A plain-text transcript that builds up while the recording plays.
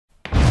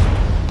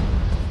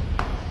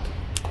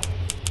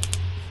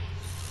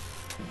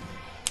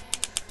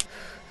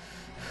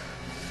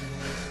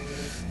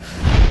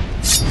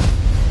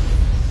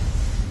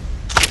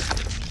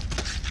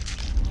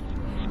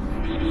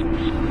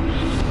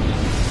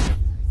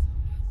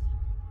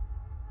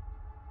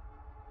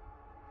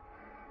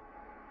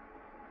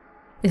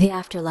The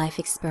Afterlife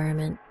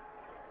Experiment.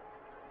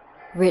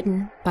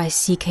 Written by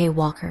C.K.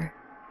 Walker.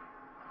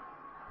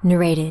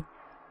 Narrated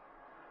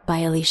by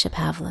Alicia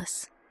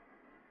Pavlis.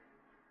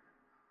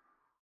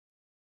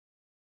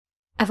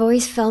 I've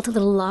always felt a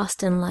little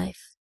lost in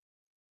life,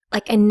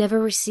 like I never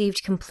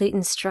received complete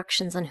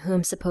instructions on who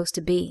I'm supposed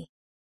to be.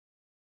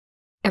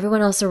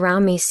 Everyone else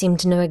around me seemed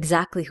to know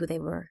exactly who they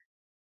were.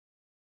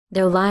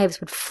 Their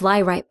lives would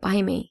fly right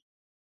by me,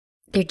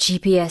 their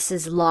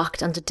GPSs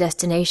locked onto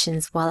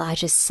destinations while I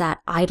just sat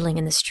idling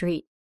in the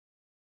street.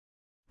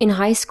 In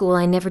high school,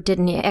 I never did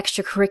any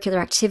extracurricular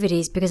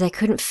activities because I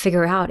couldn't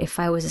figure out if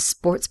I was a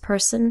sports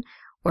person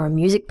or a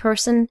music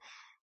person.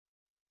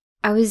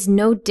 I was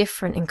no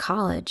different in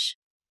college.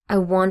 I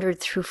wandered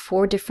through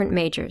 4 different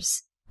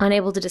majors,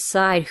 unable to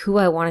decide who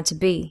I wanted to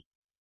be.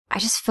 I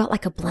just felt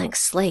like a blank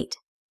slate.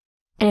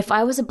 And if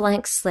I was a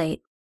blank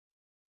slate,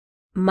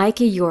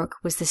 Micah York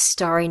was the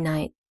starry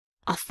night,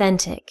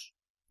 authentic,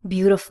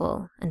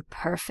 beautiful, and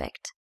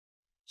perfect.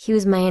 He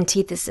was my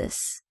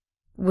antithesis,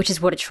 which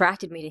is what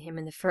attracted me to him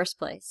in the first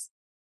place.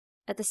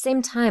 At the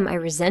same time, I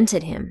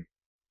resented him.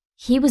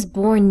 He was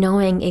born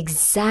knowing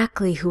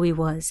exactly who he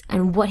was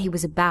and what he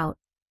was about.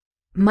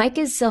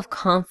 Micah's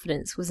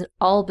self-confidence was an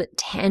all but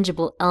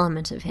tangible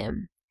element of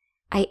him.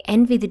 I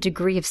envied the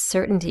degree of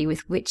certainty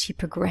with which he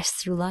progressed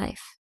through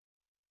life.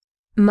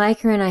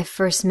 Micah and I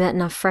first met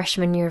in our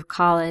freshman year of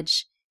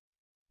college.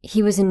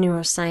 He was a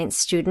neuroscience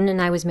student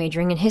and I was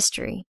majoring in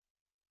history.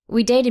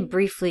 We dated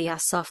briefly our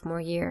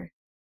sophomore year,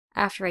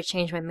 after I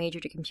changed my major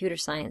to computer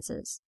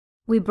sciences.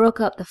 We broke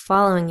up the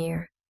following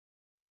year,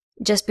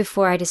 just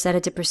before I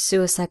decided to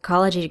pursue a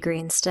psychology degree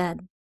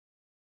instead.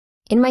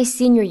 In my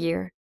senior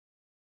year,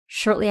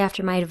 shortly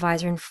after my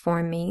advisor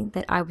informed me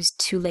that I was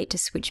too late to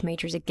switch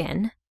majors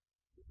again,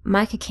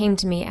 Micah came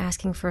to me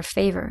asking for a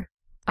favor.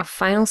 Our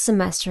final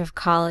semester of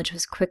college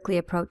was quickly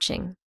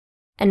approaching,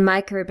 and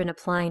Micah had been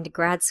applying to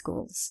grad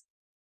schools.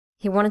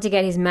 He wanted to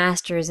get his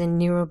master's in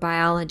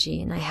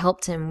neurobiology, and I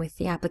helped him with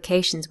the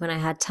applications when I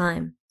had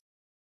time.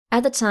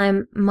 At the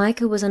time,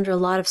 Micah was under a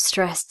lot of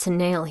stress to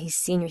nail his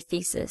senior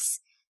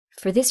thesis.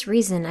 For this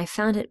reason, I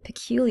found it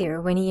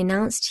peculiar when he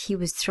announced he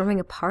was throwing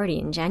a party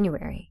in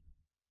January.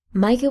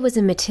 Micah was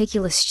a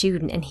meticulous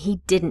student, and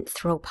he didn't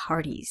throw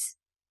parties.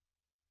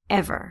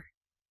 Ever.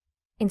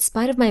 In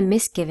spite of my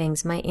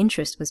misgivings, my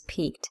interest was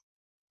piqued.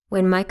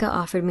 When Micah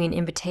offered me an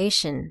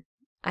invitation,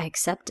 I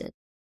accepted.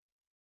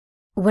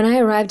 When I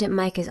arrived at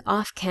Micah's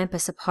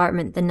off-campus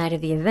apartment the night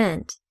of the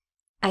event,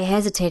 I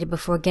hesitated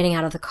before getting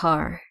out of the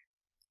car.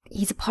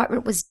 His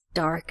apartment was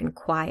dark and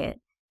quiet.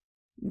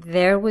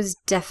 There was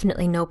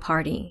definitely no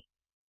party.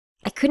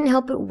 I couldn't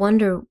help but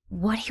wonder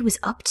what he was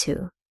up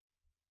to.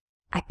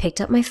 I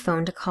picked up my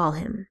phone to call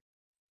him,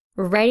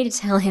 ready to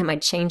tell him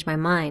I'd changed my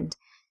mind.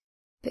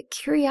 But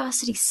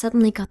curiosity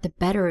suddenly got the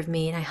better of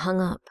me and I hung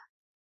up.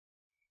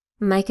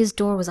 Micah's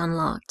door was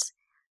unlocked.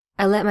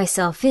 I let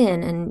myself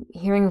in and,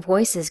 hearing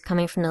voices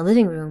coming from the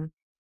living room,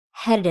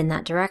 headed in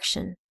that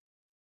direction.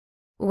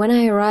 When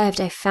I arrived,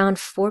 I found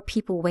 4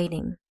 people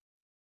waiting.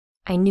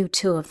 I knew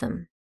 2 of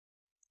them.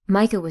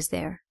 Micah was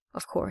there,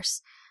 of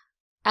course,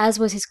 as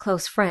was his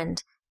close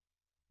friend,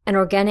 an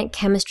organic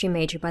chemistry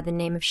major by the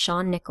name of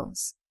Sean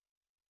Nichols.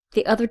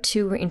 The other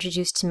 2 were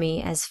introduced to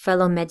me as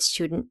fellow med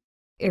student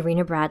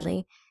Irina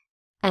Bradley,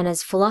 and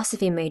as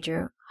philosophy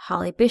major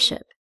Holly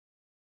Bishop.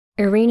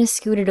 Irina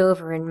scooted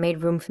over and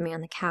made room for me on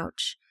the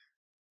couch.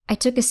 I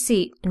took a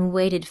seat and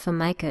waited for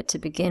Micah to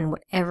begin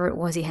whatever it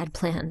was he had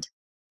planned.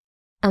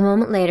 A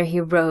moment later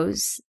he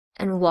rose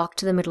and walked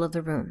to the middle of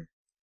the room.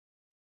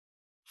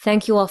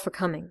 "Thank you all for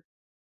coming.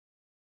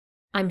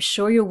 I'm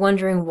sure you're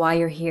wondering why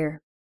you're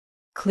here.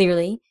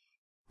 Clearly,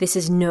 this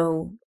is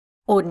no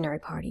ordinary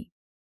party."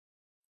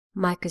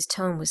 Micah's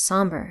tone was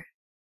somber.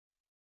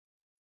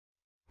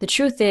 "The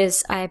truth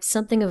is, I have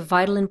something of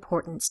vital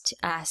importance to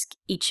ask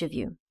each of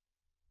you."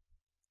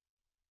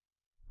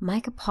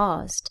 Micah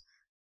paused,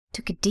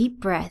 took a deep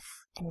breath,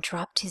 and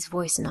dropped his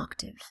voice an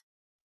octave.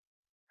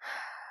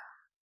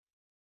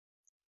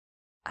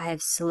 "I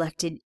have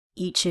selected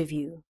each of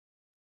you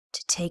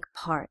to take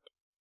part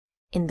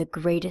in the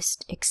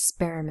greatest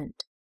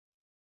experiment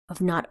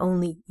of not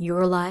only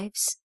your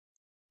lives,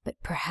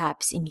 but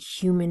perhaps in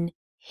human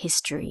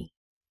history.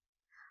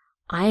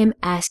 I am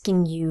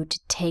asking you to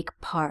take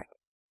part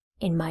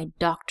in my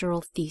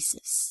doctoral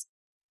thesis."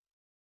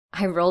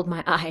 I rolled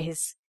my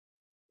eyes.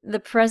 The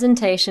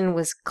presentation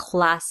was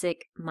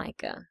classic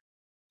Micah.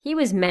 He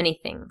was many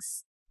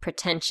things,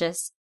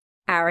 pretentious,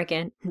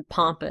 arrogant, and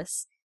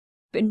pompous,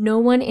 but no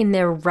one in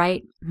their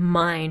right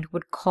mind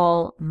would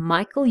call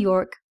Michael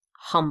York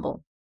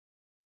humble.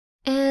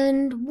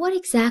 "And what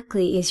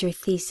exactly is your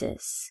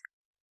thesis?"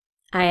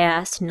 I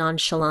asked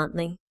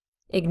nonchalantly,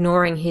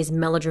 ignoring his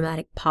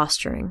melodramatic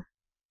posturing.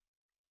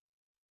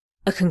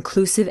 "A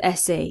conclusive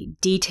essay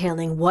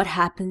detailing what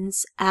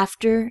happens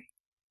after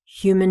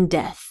human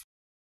death."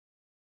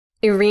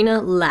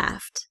 Irina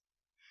laughed.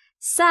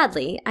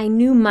 Sadly, I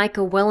knew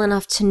Micah well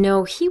enough to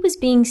know he was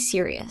being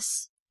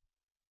serious.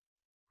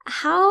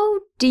 "How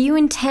do you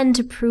intend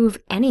to prove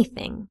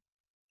anything?"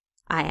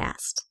 I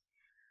asked.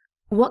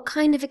 What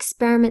kind of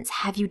experiments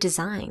have you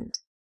designed?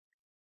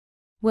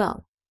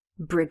 Well,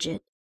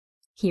 Bridget,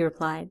 he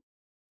replied,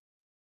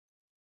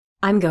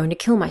 I'm going to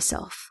kill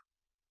myself.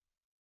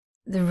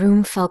 The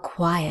room fell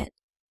quiet,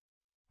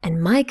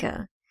 and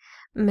Micah,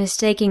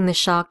 mistaking the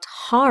shocked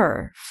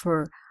horror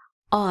for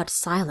awed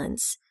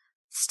silence,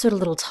 stood a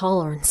little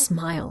taller and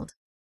smiled.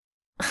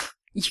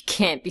 You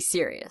can't be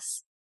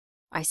serious,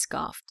 I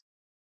scoffed.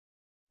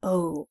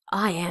 Oh,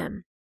 I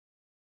am.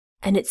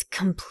 And it's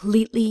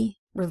completely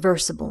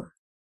reversible.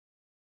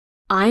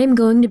 I am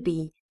going to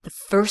be the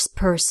first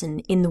person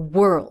in the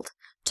world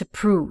to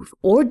prove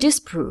or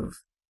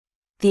disprove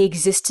the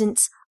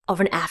existence of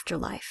an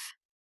afterlife.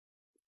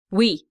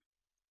 We,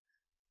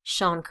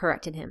 Sean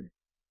corrected him.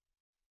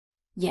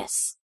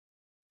 Yes,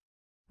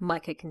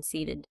 Micah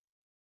conceded.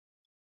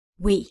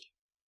 We.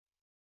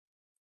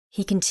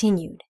 He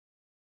continued,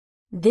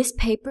 this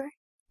paper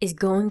is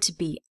going to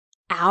be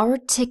our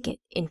ticket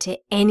into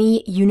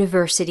any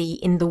university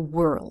in the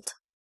world.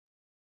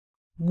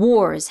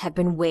 Wars have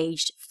been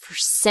waged for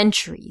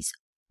centuries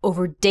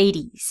over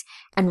deities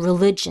and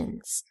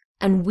religions,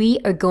 and we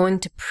are going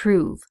to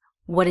prove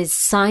what is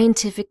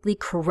scientifically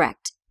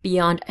correct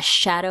beyond a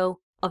shadow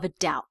of a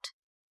doubt.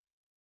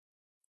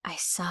 I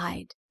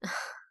sighed.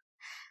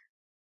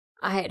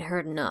 I had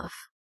heard enough.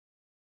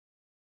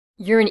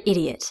 You're an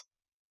idiot,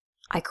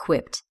 I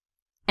quipped,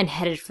 and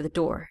headed for the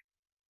door.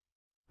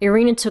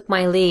 Irina took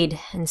my lead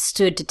and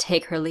stood to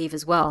take her leave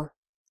as well.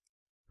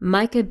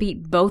 Micah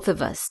beat both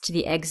of us to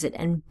the exit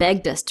and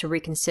begged us to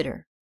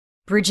reconsider.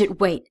 Bridget,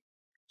 wait,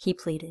 he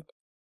pleaded.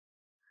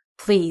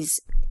 Please,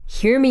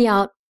 hear me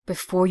out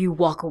before you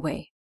walk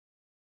away.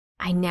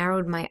 I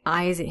narrowed my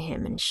eyes at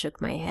him and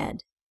shook my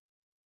head.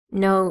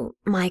 No,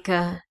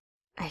 Micah,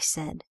 I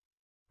said.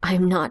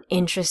 I'm not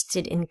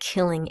interested in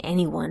killing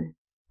anyone,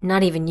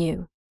 not even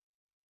you.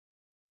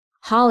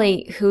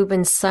 Holly, who had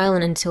been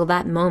silent until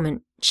that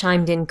moment,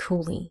 chimed in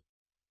coolly.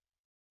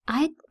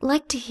 I'd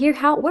like to hear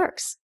how it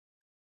works.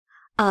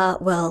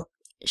 Well,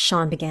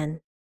 Sean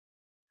began.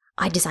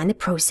 I designed the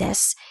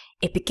process.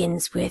 It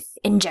begins with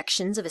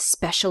injections of a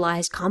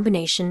specialized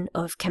combination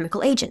of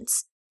chemical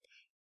agents.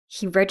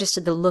 He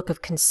registered the look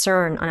of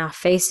concern on our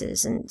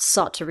faces and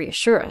sought to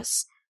reassure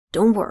us.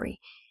 Don't worry,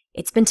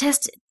 it's been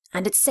tested,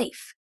 and it's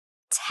safe.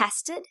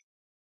 Tested?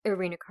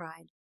 Irina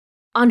cried.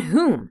 On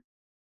whom?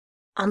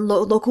 On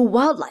local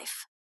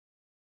wildlife.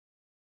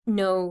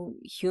 No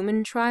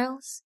human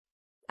trials?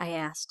 I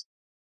asked.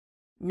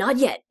 Not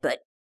yet, but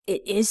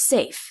it is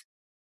safe,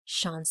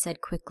 Sean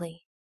said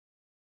quickly.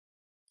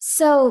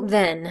 So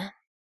then,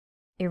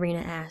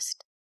 Irina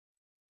asked,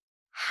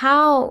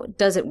 how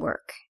does it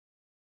work?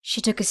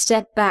 She took a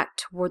step back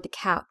toward the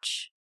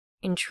couch,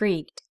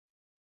 intrigued.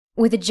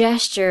 With a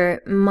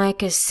gesture,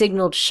 Micah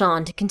signaled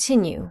Sean to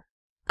continue.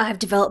 I've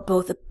developed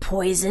both a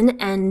poison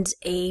and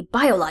a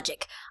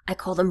biologic. I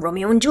call them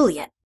Romeo and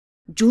Juliet.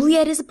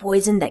 Juliet is a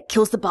poison that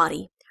kills the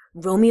body.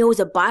 Romeo is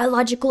a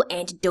biological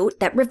antidote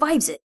that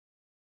revives it.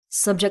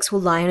 Subjects will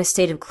lie in a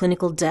state of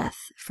clinical death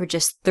for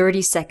just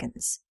 30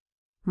 seconds.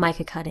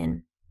 Micah cut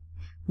in.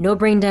 No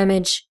brain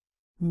damage,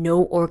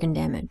 no organ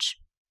damage.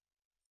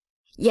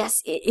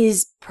 Yes, it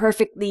is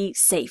perfectly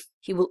safe.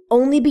 He will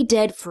only be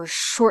dead for a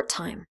short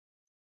time.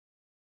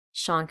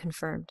 Sean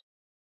confirmed.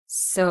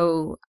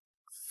 So,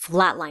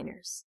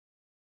 flatliners.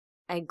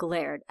 I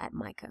glared at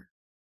Micah.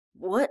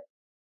 What?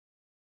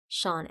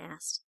 Sean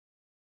asked.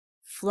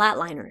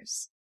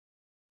 Flatliners,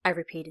 I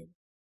repeated.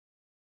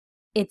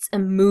 It's a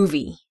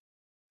movie.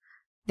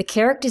 The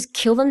characters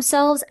kill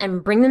themselves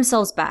and bring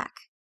themselves back.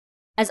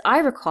 As I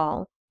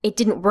recall, it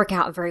didn't work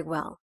out very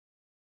well.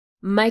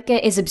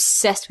 Micah is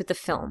obsessed with the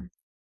film.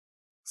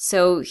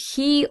 So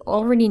he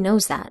already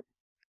knows that.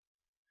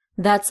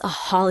 That's a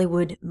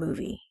Hollywood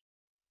movie,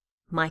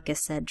 Micah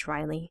said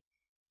dryly.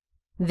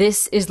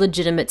 This is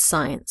legitimate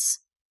science.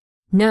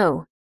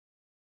 No.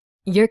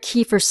 You're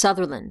Kiefer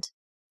Sutherland.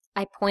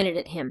 I pointed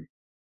at him.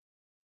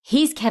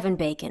 He's Kevin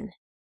Bacon.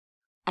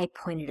 I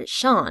pointed at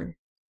Sean.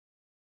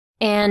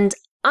 And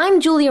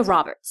I'm Julia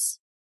Roberts.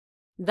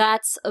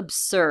 That's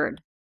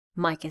absurd,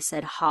 Micah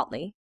said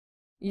hotly.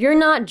 You're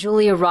not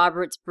Julia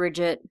Roberts,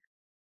 Bridget.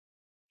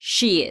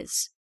 She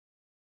is.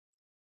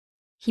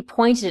 He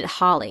pointed at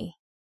Holly.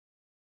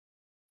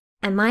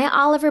 Am I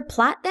Oliver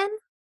Platt then?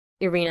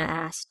 Irina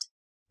asked.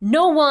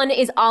 No one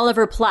is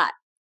Oliver Platt,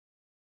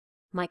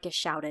 Micah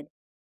shouted.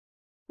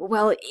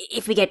 Well,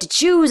 if we get to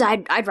choose,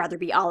 I'd rather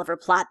be Oliver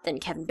Platt than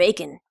Kevin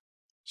Bacon,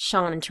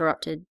 Sean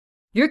interrupted.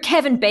 You're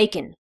Kevin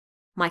Bacon,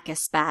 Micah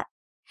spat.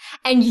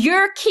 And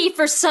you're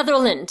Kiefer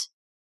Sutherland!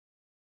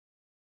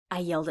 I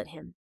yelled at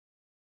him.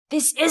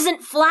 This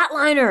isn't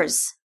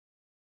Flatliners!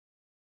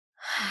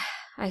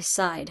 I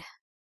sighed.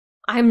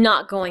 I'm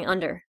not going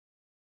under.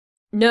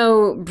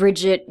 No,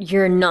 Bridget,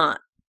 you're not.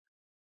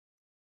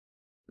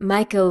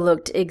 Micah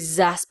looked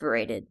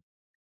exasperated.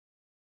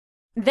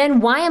 Then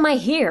why am I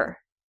here?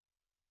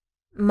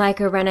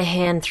 Micah ran a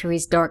hand through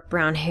his dark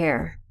brown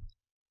hair.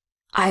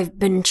 I've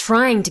been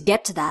trying to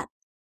get to that.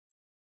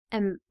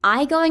 Am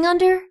I going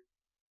under?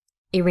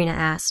 Irina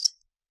asked.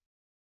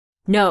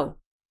 No.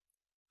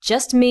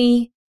 Just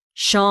me,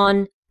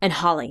 Sean, and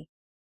Holly.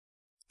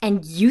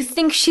 And you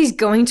think she's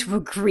going to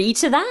agree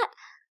to that?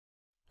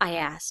 I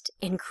asked,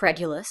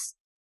 incredulous.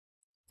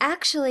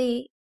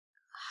 Actually,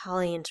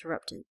 Holly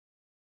interrupted,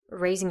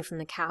 raising from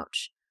the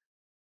couch.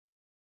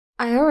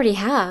 I already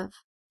have.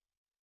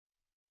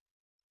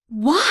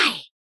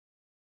 Why?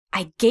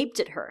 I gaped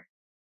at her.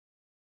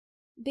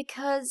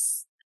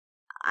 Because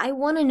I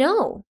want to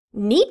know,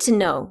 need to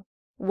know,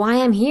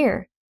 why I'm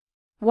here.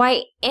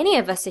 Why any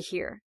of us are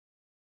here.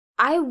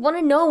 I want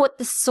to know what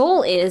the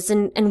soul is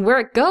and where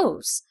it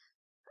goes.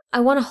 I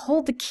want to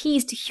hold the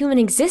keys to human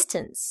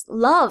existence,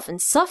 love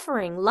and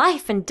suffering,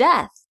 life and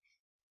death.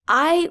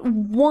 I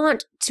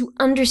want to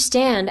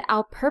understand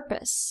our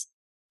purpose.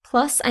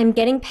 Plus, I'm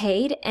getting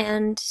paid,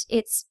 and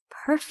it's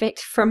perfect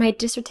for my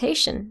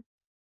dissertation.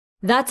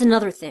 That's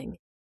another thing,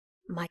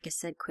 Micah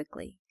said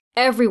quickly.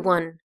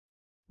 Everyone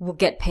will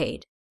get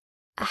paid.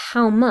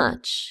 How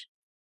much?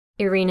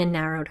 Irina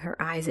narrowed her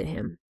eyes at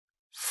him.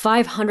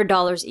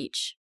 $500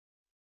 each.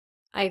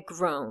 I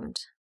groaned.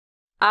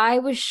 I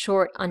was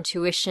short on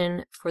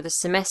tuition for the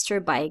semester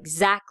by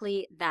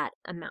exactly that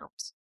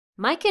amount.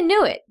 Micah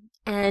knew it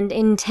and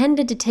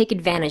intended to take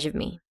advantage of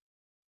me.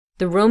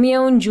 The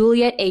Romeo and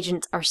Juliet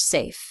agents are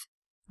safe.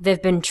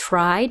 They've been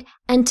tried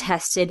and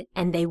tested,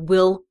 and they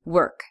will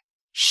work.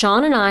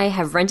 Sean and I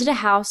have rented a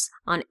house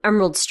on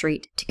Emerald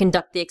Street to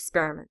conduct the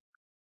experiment.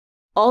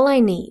 All I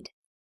need,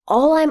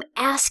 all I'm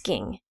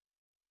asking,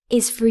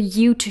 is for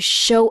you to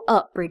show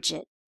up,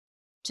 Bridget.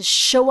 To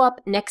show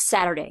up next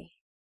Saturday.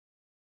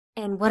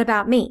 And what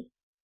about me?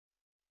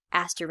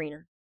 Asked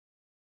Irina.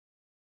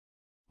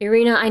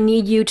 Irina, I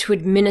need you to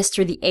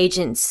administer the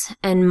agents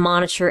and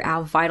monitor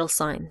our vital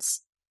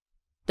signs.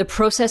 The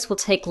process will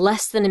take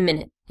less than a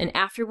minute, and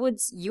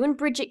afterwards, you and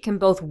Bridget can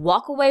both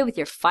walk away with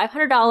your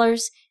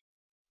 $500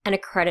 and a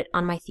credit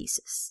on my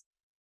thesis.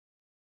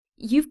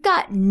 You've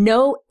got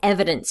no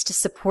evidence to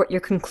support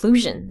your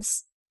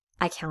conclusions,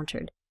 I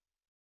countered.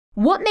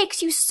 What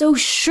makes you so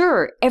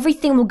sure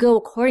everything will go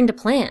according to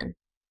plan?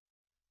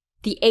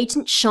 The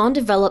agent Sean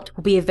developed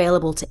will be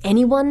available to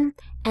anyone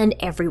and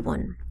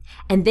everyone,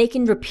 and they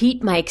can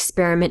repeat my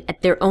experiment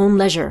at their own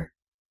leisure.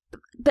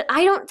 But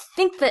I don't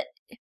think that...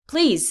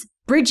 Please,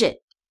 Bridget,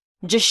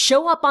 just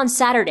show up on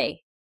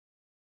Saturday.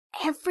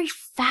 Every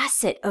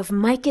facet of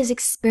Micah's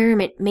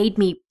experiment made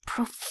me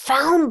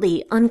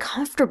profoundly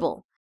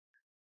uncomfortable.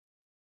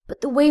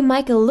 But the way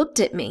Micah looked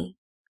at me,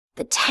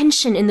 the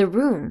tension in the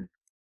room,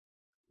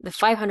 the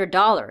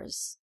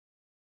 $500...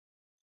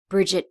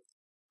 Bridget,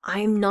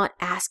 I'm not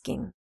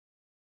asking.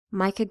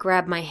 Micah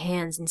grabbed my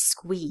hands and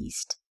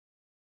squeezed.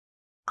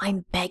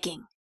 I'm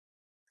begging.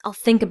 I'll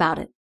think about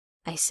it,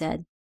 I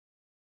said.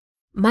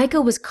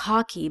 Micah was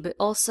cocky, but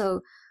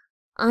also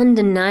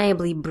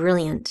undeniably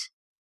brilliant,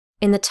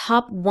 in the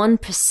top 1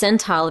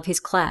 percentile of his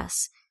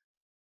class,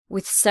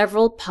 with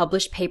several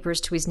published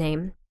papers to his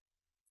name.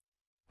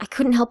 I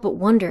couldn't help but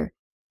wonder,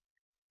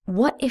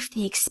 what if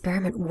the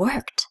experiment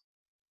worked?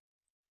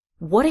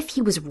 What if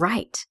he was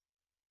right?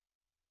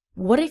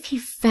 What if he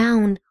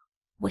found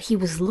what he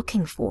was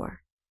looking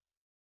for?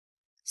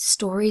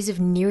 Stories of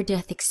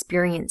near-death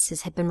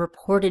experiences had been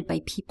reported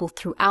by people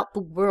throughout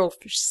the world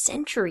for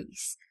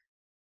centuries.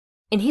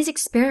 In his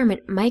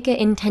experiment, Micah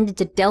intended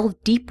to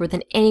delve deeper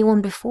than anyone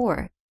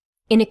before,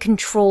 in a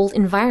controlled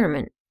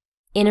environment,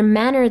 in a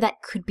manner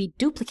that could be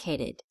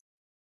duplicated.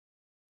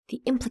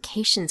 The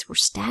implications were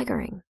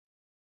staggering.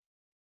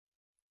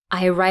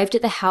 I arrived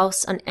at the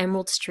house on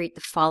Emerald Street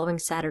the following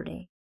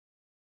Saturday.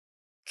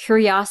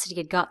 Curiosity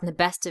had gotten the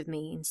best of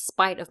me in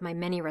spite of my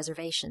many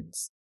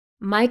reservations.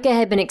 Micah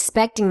had been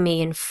expecting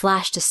me and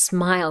flashed a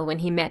smile when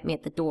he met me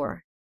at the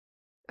door.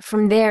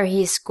 From there,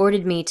 he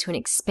escorted me to an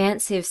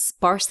expansive,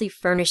 sparsely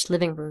furnished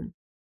living room.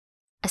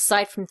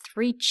 Aside from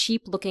 3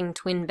 cheap-looking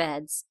twin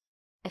beds,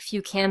 a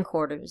few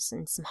camcorders,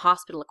 and some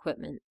hospital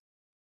equipment,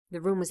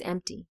 the room was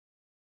empty.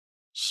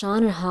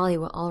 Sean and Holly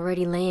were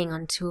already laying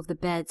on 2 of the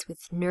beds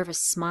with nervous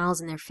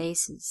smiles in their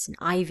faces and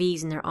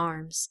IVs in their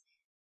arms.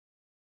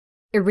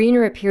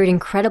 Irina appeared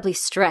incredibly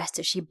stressed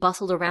as she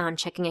bustled around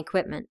checking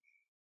equipment.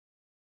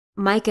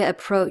 Micah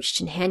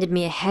approached and handed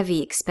me a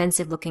heavy,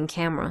 expensive-looking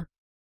camera.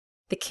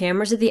 The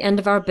cameras at the end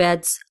of our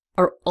beds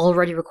are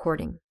already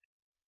recording.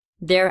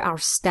 They're our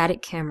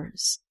static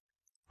cameras.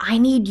 I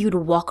need you to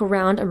walk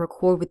around and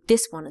record with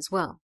this one as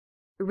well.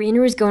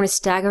 Irina is going to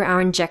stagger our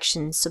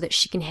injections so that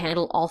she can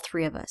handle all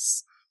 3 of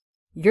us.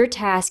 Your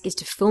task is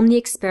to film the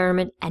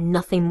experiment and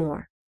nothing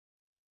more.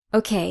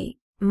 Okay,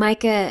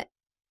 Micah,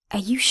 are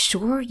you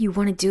sure you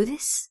want to do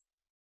this?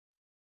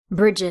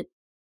 Bridget,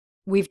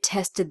 we've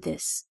tested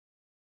this.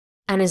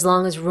 And as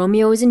long as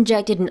Romeo is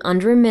injected in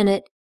under a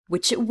minute,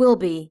 which it will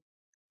be,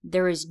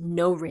 there is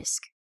no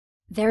risk.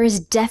 There is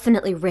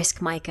definitely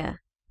risk, Micah.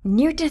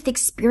 Near-death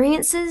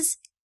experiences?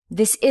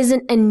 This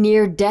isn't a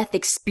near-death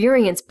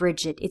experience,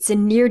 Bridget. It's a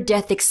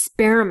near-death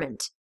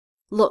experiment.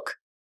 Look,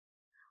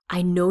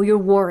 I know you're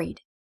worried.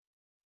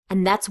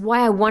 And that's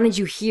why I wanted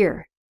you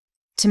here.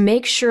 To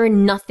make sure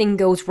nothing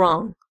goes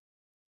wrong.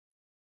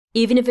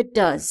 Even if it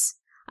does,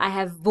 I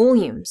have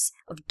volumes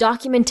of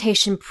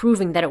documentation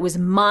proving that it was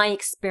my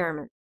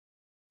experiment.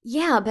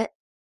 Yeah, but...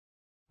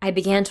 I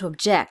began to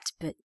object,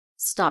 but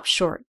stopped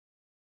short.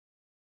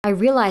 I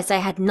realized I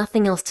had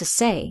nothing else to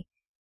say.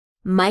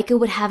 Micah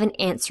would have an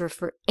answer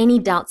for any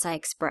doubts I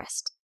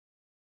expressed.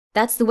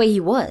 That's the way he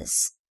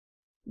was.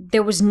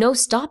 There was no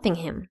stopping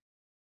him.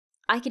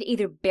 I could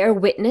either bear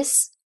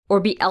witness or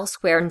be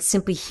elsewhere and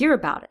simply hear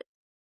about it.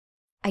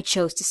 I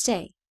chose to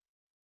stay.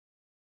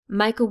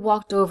 Micah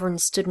walked over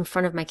and stood in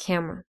front of my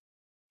camera.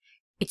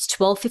 It's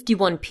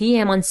 12:51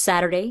 p.m. on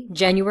Saturday,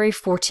 January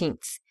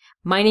 14th.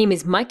 My name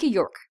is Micah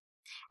York,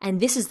 and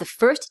this is the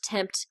first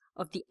attempt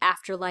of the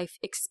Afterlife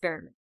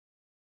experiment.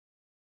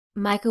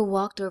 Micah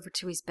walked over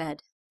to his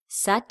bed,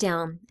 sat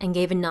down, and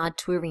gave a nod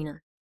to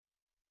Irina.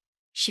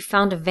 She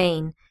found a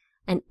vein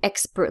and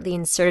expertly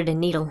inserted a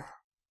needle.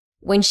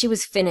 When she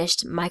was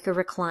finished, Micah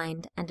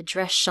reclined and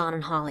addressed Sean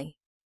and Holly.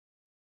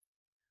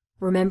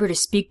 Remember to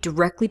speak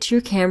directly to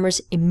your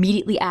cameras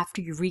immediately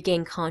after you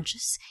regain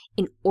conscious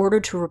in order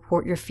to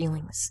report your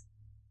feelings.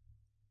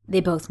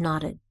 They both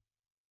nodded.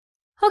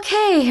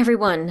 Okay,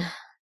 everyone,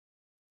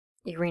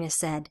 Irina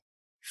said,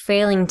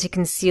 failing to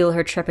conceal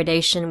her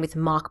trepidation with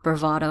mock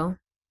bravado.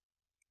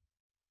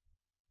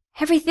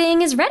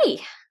 Everything is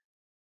ready.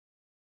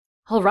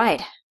 All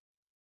right,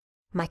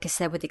 Micah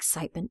said with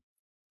excitement.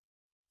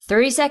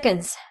 30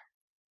 seconds.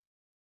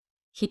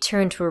 He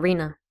turned to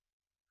Irina.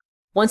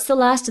 Once the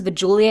last of the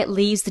Juliet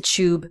leaves the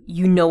tube,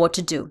 you know what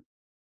to do.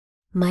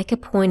 Micah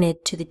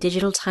pointed to the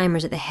digital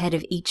timers at the head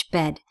of each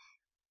bed,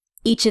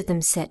 each of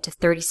them set to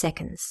 30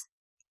 seconds.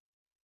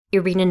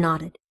 Irina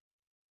nodded.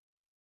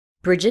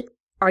 Bridget,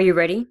 are you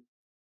ready?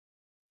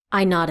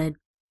 I nodded.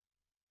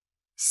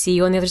 See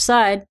you on the other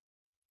side,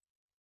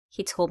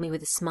 he told me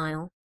with a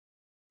smile.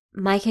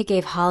 Micah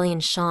gave Holly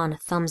and Sean a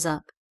thumbs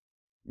up.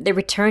 They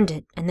returned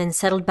it and then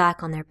settled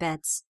back on their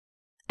beds.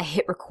 I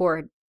hit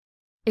record.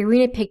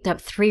 Irina picked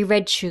up 3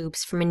 red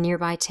tubes from a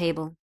nearby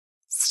table.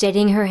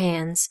 Steadying her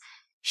hands,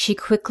 she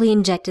quickly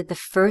injected the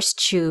first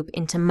tube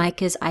into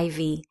Micah's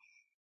IV.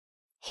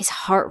 His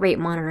heart rate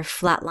monitor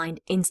flatlined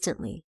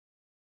instantly.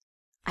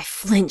 I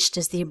flinched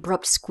as the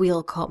abrupt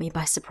squeal caught me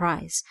by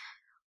surprise.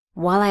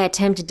 While I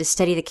attempted to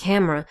steady the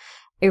camera,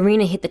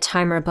 Irina hit the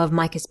timer above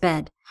Micah's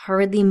bed,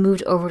 hurriedly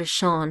moved over to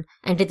Sean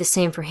and did the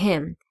same for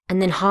him,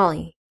 and then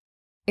Holly.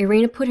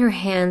 Irina put her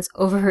hands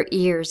over her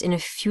ears in a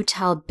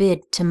futile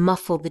bid to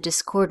muffle the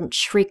discordant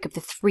shriek of the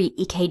 3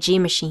 EKG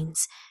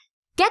machines.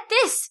 Get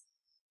this!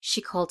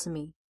 She called to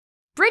me.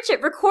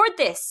 Bridget, record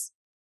this!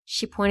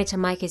 She pointed to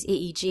Micah's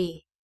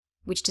EEG,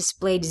 which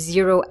displayed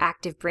 0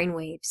 active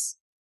brainwaves.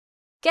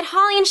 Get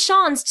Holly and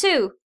Sean's,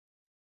 too!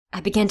 I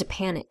began to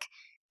panic.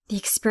 The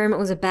experiment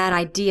was a bad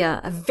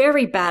idea, a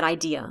very bad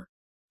idea.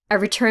 I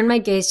returned my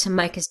gaze to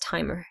Micah's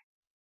timer,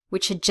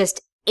 which had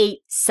just 8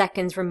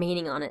 seconds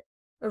remaining on it.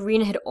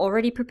 Irina had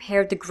already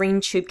prepared the green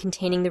tube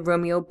containing the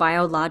Romeo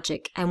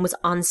biologic and was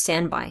on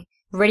standby,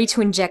 ready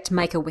to inject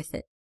Micah with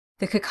it.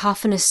 The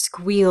cacophonous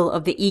squeal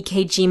of the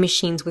EKG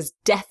machines was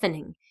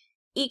deafening.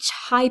 Each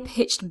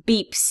high-pitched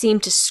beep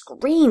seemed to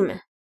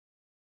scream.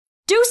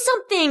 Do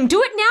something!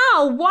 Do it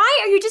now! Why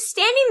are you just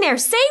standing there?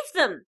 Save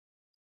them!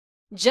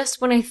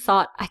 Just when I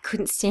thought I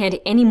couldn't stand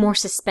any more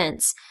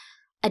suspense,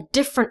 a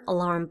different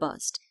alarm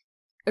buzzed.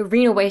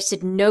 Irina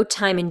wasted no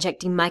time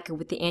injecting Micah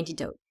with the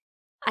antidote.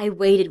 I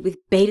waited with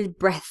bated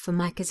breath for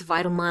Micah's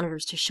vital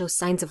monitors to show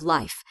signs of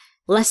life.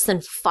 Less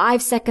than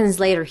 5 seconds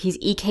later, his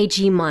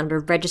EKG monitor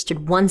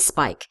registered 1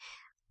 spike,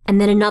 and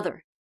then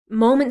another.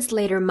 Moments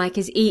later,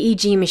 Micah's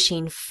EEG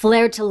machine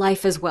flared to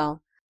life as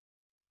well.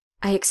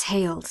 I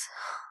exhaled.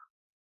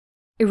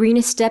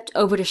 Irina stepped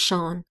over to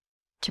Sean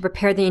to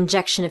prepare the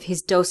injection of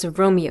his dose of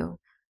Romeo,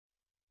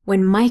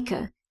 when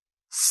Micah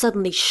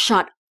suddenly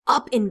shot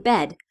up in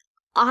bed,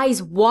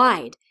 eyes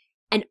wide,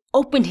 and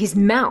opened his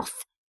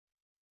mouth.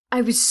 I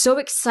was so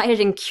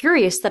excited and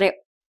curious that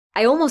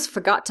I almost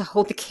forgot to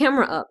hold the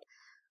camera up.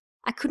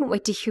 I couldn't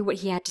wait to hear what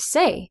he had to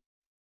say.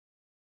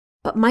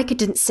 But Micah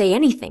didn't say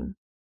anything.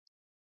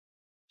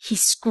 He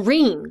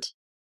screamed.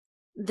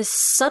 The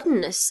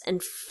suddenness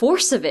and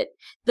force of it,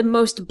 the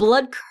most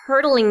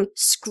blood-curdling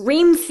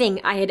scream thing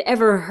I had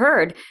ever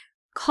heard,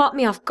 caught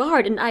me off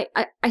guard, and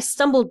I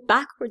stumbled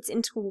backwards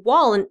into a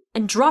wall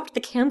and dropped the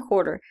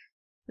camcorder.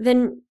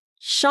 Then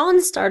Sean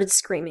started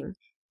screaming.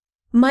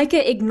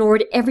 Micah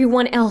ignored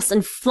everyone else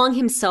and flung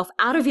himself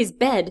out of his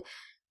bed.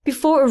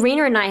 Before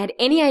Irina and I had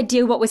any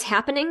idea what was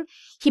happening,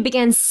 he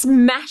began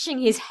smashing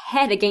his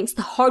head against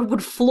the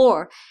hardwood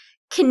floor,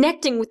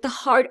 connecting with the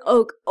hard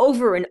oak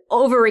over and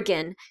over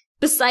again.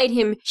 Beside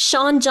him,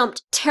 Sean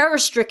jumped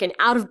terror-stricken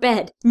out of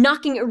bed,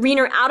 knocking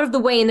Irina out of the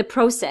way in the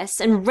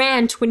process, and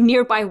ran to a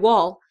nearby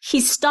wall.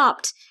 He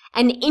stopped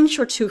an inch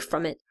or 2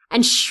 from it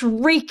and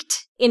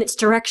shrieked in its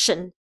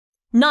direction.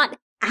 Not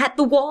at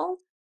the wall,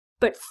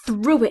 but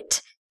through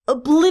it,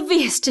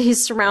 oblivious to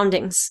his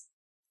surroundings.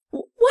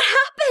 What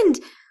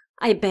happened?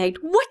 I begged.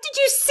 What did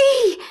you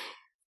see?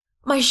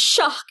 My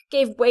shock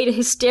gave way to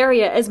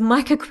hysteria as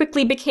Micah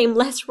quickly became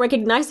less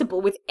recognizable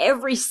with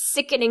every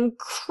sickening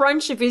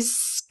crunch of his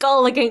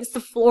skull against the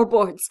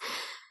floorboards.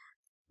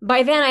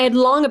 By then, I had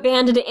long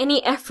abandoned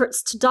any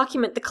efforts to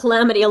document the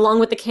calamity along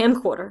with the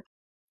camcorder.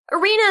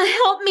 "Irina,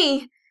 help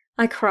me!"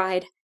 I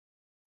cried.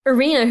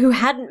 Irina, who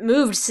hadn't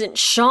moved since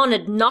Sean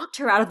had knocked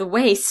her out of the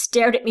way,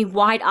 stared at me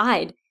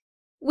wide-eyed.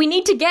 "We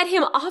need to get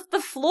him off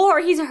the floor.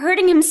 He's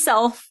hurting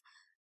himself."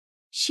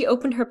 She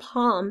opened her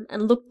palm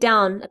and looked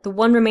down at the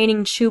one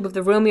remaining tube of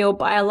the Romeo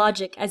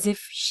biologic as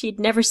if she'd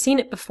never seen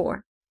it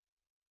before.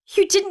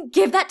 "You didn't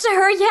give that to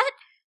her yet?"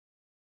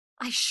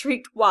 I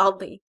shrieked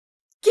wildly.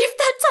 "Give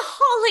that to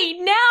Holly,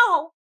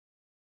 now!"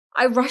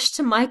 I rushed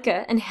to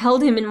Micah and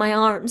held him in my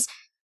arms.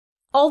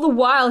 All the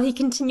while he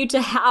continued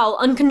to howl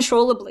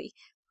uncontrollably,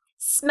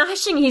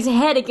 smashing his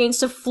head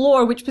against a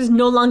floor which was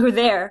no longer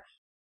there.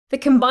 The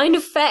combined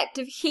effect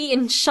of he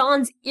and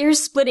Sean's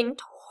ear-splitting,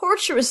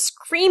 torturous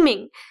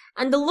screaming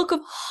and the look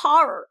of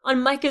horror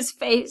on Micah's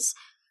face,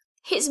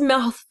 his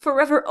mouth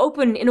forever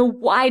open in a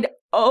wide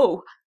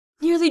O,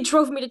 nearly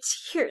drove me to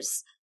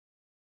tears.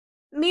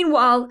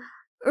 Meanwhile,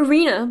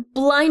 Irina,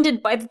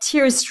 blinded by the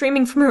tears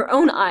streaming from her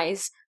own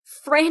eyes,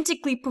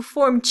 frantically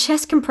performed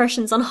chest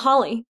compressions on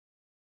Holly.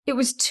 It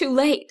was too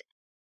late.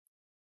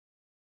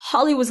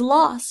 Holly was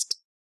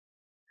lost.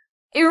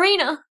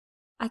 "Irina!"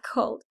 I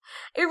called.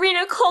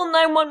 "Irina, call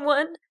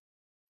 911!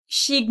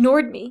 She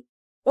ignored me,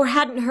 or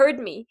hadn't heard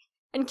me,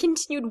 and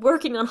continued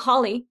working on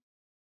Holly.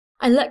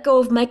 I let go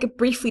of Micah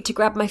briefly to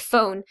grab my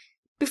phone.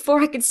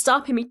 Before I could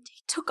stop him, he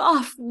took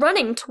off,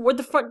 running toward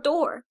the front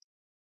door.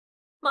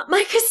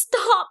 "Micah,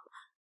 stop!"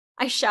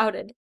 I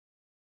shouted.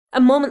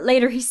 A moment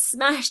later, he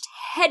smashed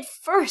head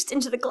first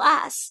into the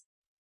glass.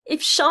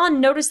 If Sean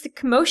noticed the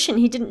commotion,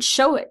 he didn't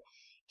show it.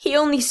 He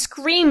only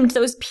screamed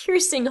those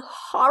piercing,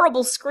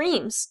 horrible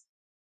screams.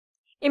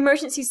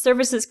 Emergency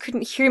services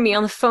couldn't hear me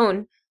on the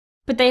phone,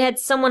 but they had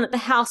someone at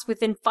the house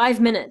within 5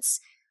 minutes.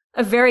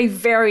 A very,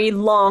 very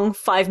long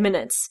 5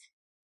 minutes.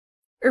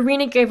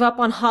 Irina gave up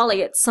on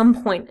Holly at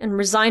some point and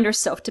resigned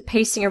herself to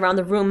pacing around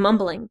the room,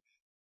 mumbling,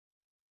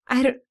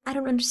 I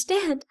don't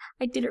understand.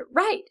 I did it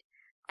right.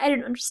 I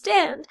don't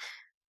understand."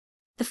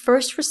 The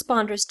first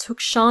responders took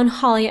Sean,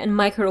 Holly, and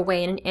Micah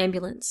away in an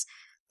ambulance,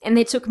 and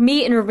they took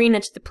me and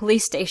Irina to the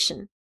police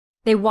station.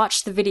 They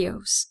watched the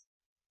videos.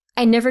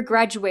 I never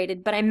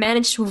graduated, but I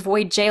managed to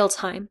avoid jail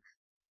time.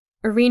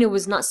 Irina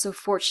was not so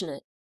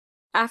fortunate.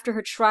 After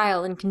her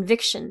trial and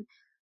conviction,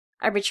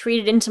 I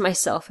retreated into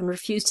myself and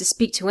refused to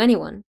speak to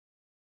anyone.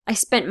 I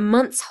spent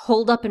months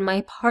holed up in my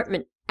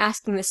apartment,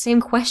 asking the same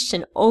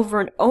question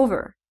over and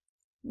over.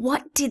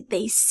 What did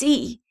they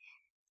see?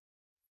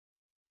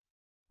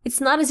 It's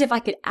not as if I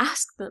could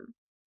ask them.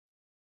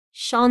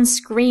 Sean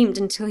screamed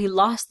until he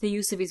lost the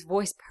use of his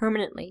voice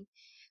permanently,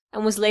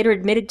 and was later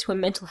admitted to a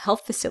mental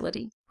health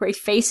facility, where he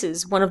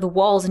faces one of the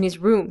walls in his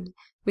room,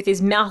 with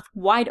his mouth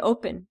wide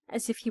open,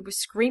 as if he was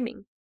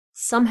screaming.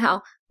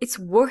 Somehow, it's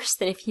worse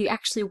than if he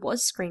actually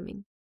was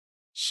screaming.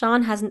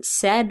 Sean hasn't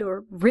said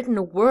or written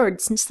a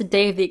word since the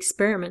day of the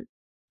experiment.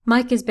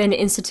 Mike has been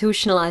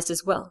institutionalized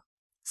as well.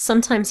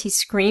 Sometimes he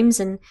screams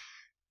and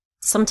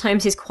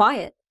sometimes he's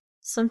quiet.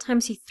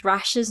 Sometimes he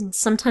thrashes and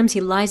sometimes he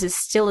lies as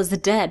still as the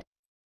dead.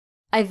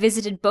 I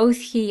visited both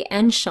he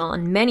and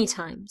Sean many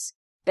times,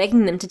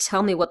 begging them to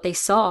tell me what they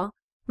saw.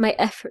 My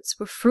efforts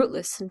were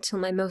fruitless until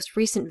my most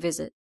recent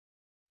visit.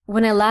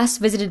 When I last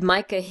visited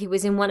Micah, he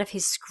was in one of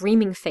his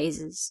screaming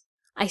phases.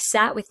 I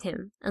sat with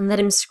him and let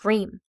him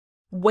scream,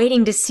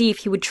 waiting to see if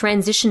he would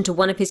transition to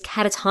one of his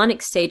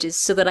catatonic stages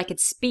so that I could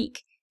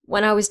speak.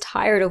 When I was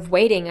tired of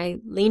waiting, I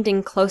leaned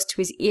in close to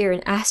his ear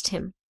and asked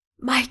him,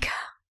 "Micah,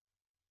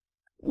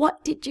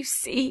 what did you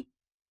see?"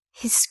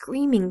 His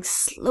screaming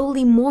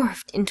slowly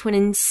morphed into an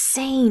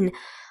insane,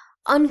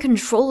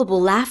 uncontrollable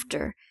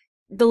laughter,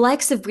 the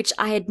likes of which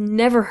I had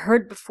never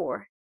heard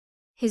before.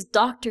 His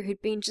doctor,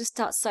 who'd been just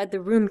outside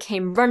the room,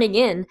 came running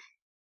in.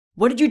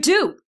 "What did you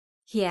do?"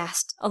 he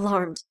asked,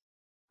 alarmed.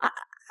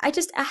 I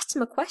just asked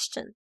him a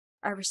question,"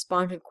 I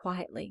responded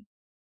quietly.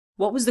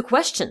 "What was the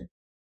question?"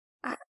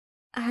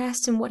 I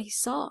asked him what he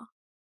saw."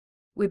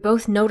 We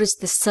both noticed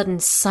the sudden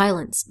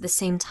silence at the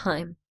same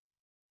time.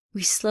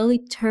 We slowly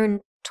turned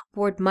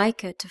toward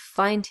Micah to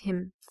find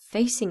him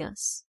facing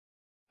us,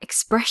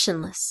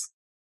 expressionless.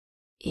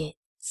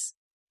 "It's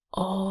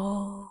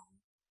all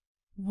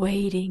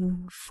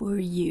waiting for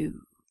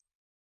you,"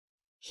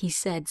 he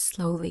said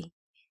slowly.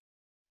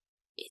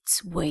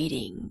 "It's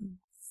waiting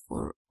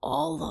for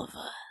all of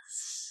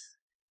us."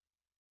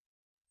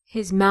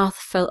 His mouth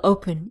fell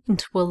open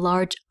into a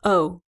large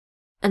O,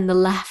 and the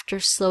laughter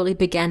slowly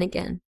began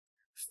again,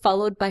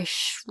 followed by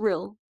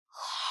shrill,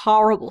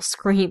 horrible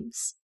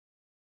screams.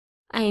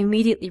 I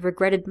immediately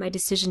regretted my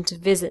decision to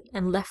visit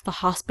and left the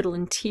hospital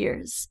in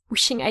tears,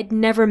 wishing I'd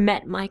never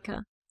met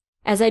Micah.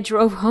 As I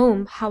drove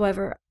home,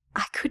 however,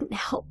 I couldn't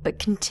help but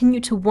continue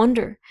to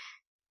wonder,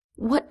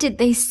 what did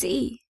they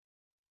see?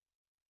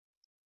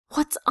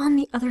 What's on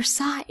the other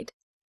side?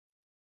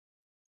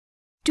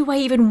 Do I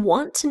even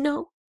want to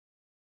know?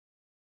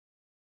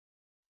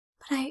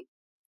 But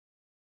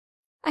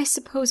I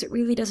suppose it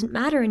really doesn't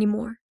matter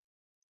anymore.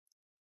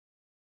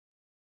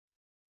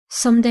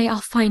 Someday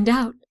I'll find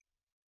out.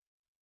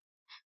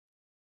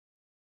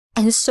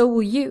 And so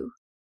will you.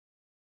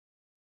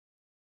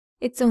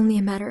 It's only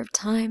a matter of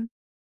time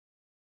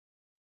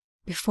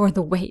before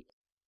the wait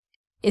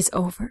is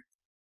over.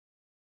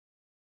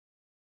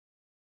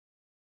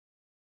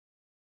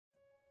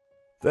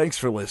 Thanks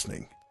for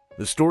listening.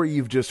 The story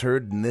you've just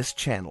heard in this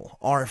channel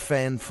are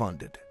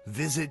fan-funded.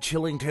 Visit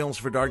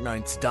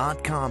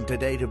chillingtalesfordarknights.com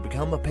today to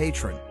become a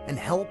patron and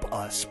help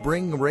us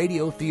bring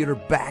radio theater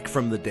back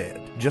from the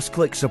dead. Just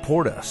click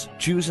support us,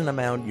 choose an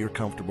amount you're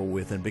comfortable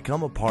with, and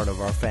become a part of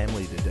our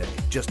family today.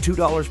 Just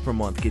 $2 per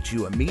month gets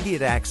you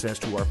immediate access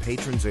to our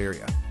patrons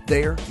area.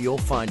 There, you'll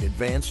find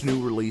advanced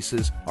new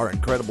releases, our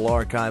incredible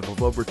archive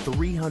of over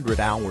 300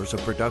 hours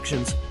of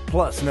productions,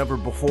 plus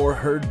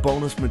never-before-heard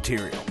bonus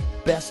material.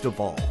 Best of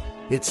all,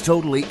 it's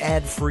totally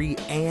ad-free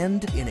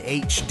and in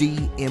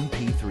HD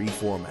MP3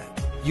 format.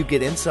 You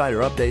get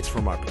insider updates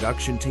from our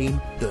production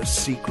team, the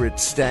secret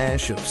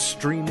stash of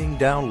streaming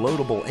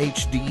downloadable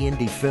HD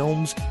indie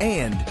films,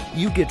 and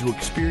you get to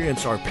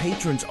experience our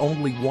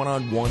patrons-only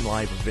one-on-one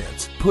live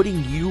events,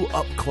 putting you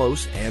up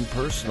close and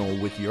personal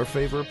with your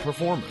favorite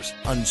performers,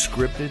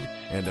 unscripted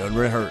and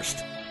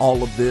unrehearsed.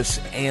 All of this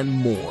and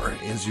more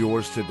is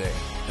yours today,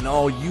 and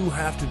all you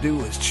have to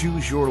do is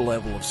choose your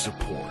level of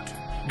support.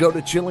 Go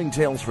to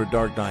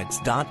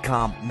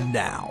chillingtalesfordarknights.com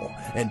now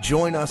and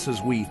join us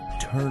as we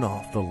turn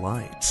off the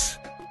lights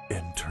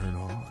and turn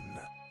on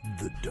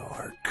the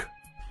dark.